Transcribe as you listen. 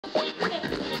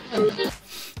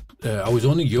I was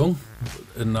only young,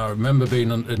 and I remember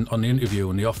being on the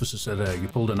interview, and the officer said, "You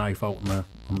pulled a knife out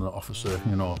on the officer,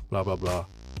 you know, blah blah blah."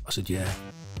 I said, "Yeah,"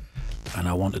 and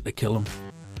I wanted to kill him,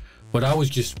 but I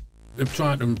was just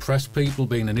trying to impress people,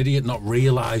 being an idiot, not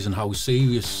realising how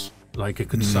serious like it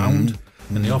could sound.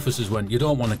 And the officers went, "You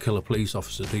don't want to kill a police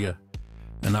officer, do you?"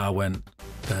 And I went,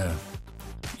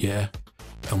 "Yeah."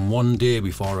 And one day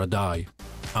before I die,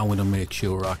 I'm going to make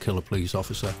sure I kill a police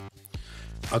officer.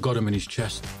 I got him in his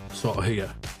chest, sort of here.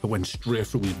 It went straight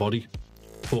through his body.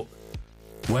 But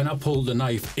when I pulled the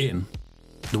knife in,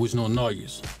 there was no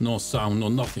noise, no sound, no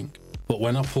nothing. But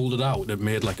when I pulled it out, it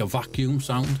made like a vacuum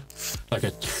sound, like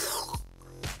a...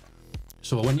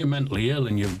 So when you're mentally ill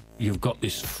and you've got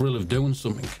this thrill of doing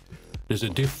something, there's a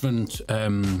different...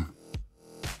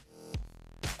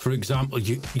 For example,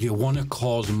 you want to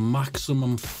cause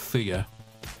maximum fear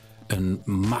and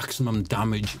maximum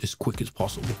damage as quick as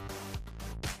possible.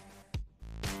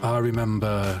 I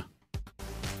remember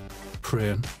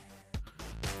praying,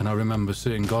 and I remember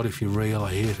saying, "God, if you're real,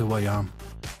 I hate who I am.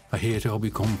 I hate who I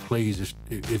become. Please,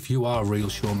 if you are real,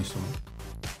 show me something."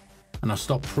 And I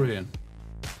stopped praying.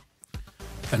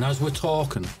 And as we're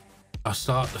talking, I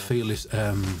start to feel this...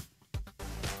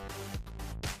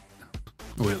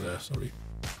 Wait there, sorry.